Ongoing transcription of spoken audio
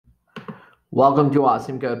Welcome to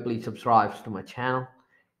Awesome Code. Please subscribe to my channel.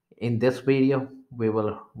 In this video, we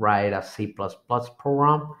will write a C++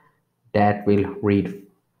 program that will read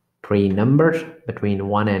three numbers between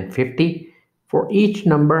 1 and 50. For each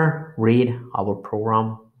number read, our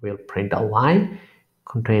program will print a line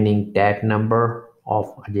containing that number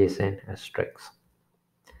of adjacent asterisks.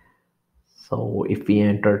 So if we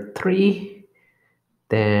enter 3,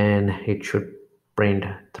 then it should print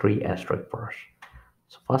 3 asterisks first.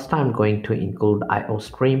 So first I'm going to include IO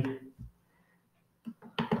stream.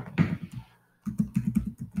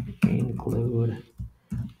 Include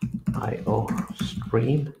IO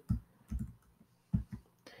stream.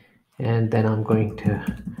 And then I'm going to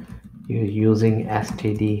using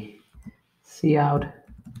std cout,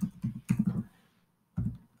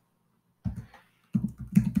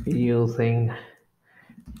 using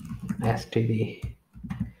std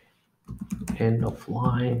end of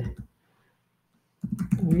line,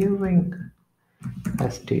 using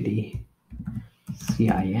std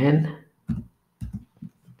cin.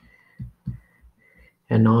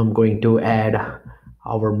 And now I'm going to add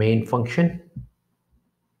our main function.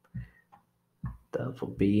 That will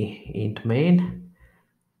be int main.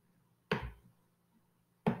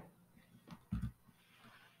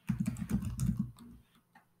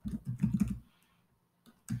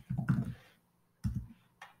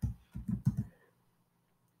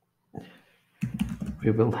 We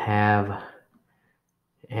will have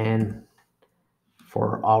n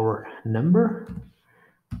for our number,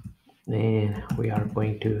 and we are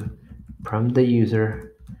going to prompt the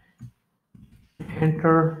user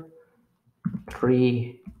enter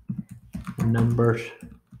 3 numbers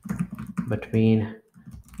between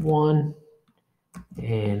 1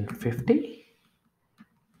 and 50.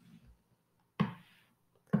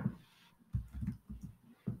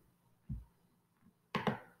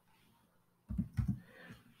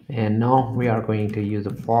 And now we are going to use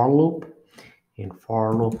a for loop. In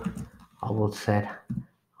for loop, I will set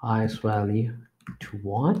i's value to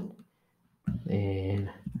 1 and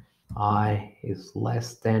I is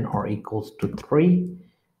less than or equals to 3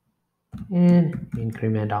 and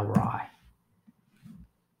increment our I.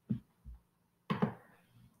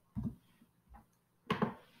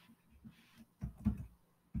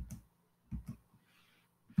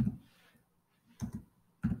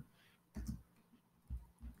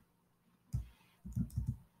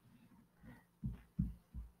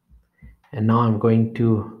 And now I'm going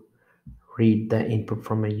to read the input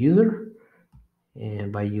from a user, and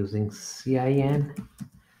by using cin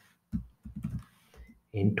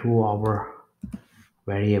into our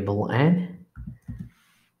variable n,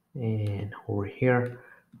 and over here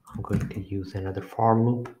I'm going to use another for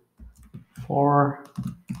loop for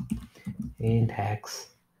int x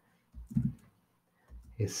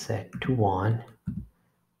is set to 1,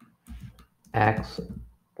 x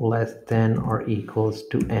less than or equals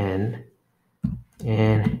to n,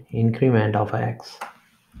 and increment of x.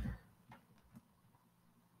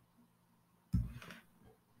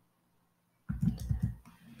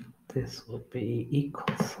 This will be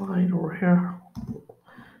equal sign over here.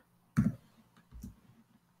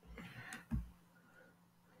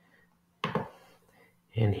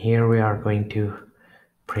 And here we are going to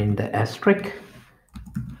print the asterisk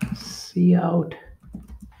cout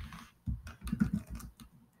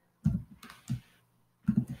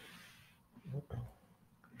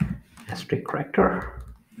asterisk character,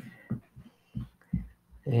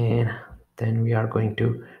 and then we are going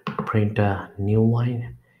to print a new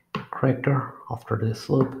line character after this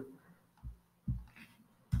loop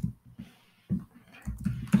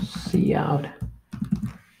cout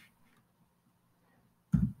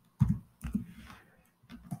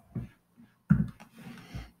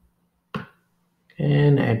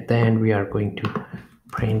and at the end we are going to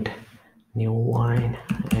print new line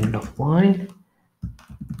end of line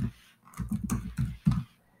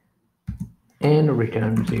and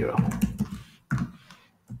return 0.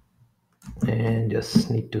 And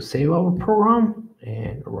just need to save our program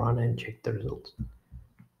and run and check the results.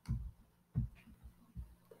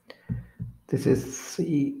 This is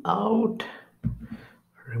cout,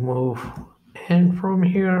 remove n from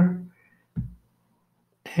here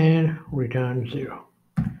and return 0.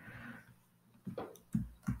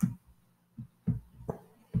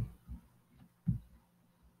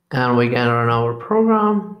 And we can run our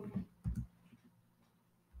program.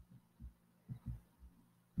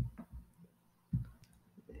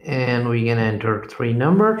 And we can enter 3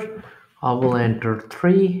 numbers. I will enter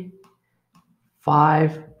 3,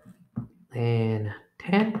 5, and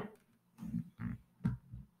 10.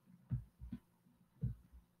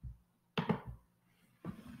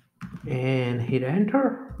 And hit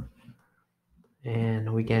enter.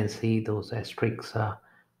 and we can see those asterisks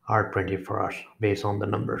are printed for us based on the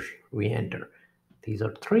numbers we enter. These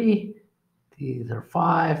are 3, these are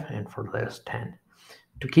 5, and for this 10.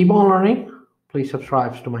 To keep on learning, please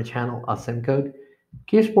subscribe to my channel, Code.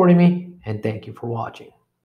 Keep supporting me, and thank you for watching.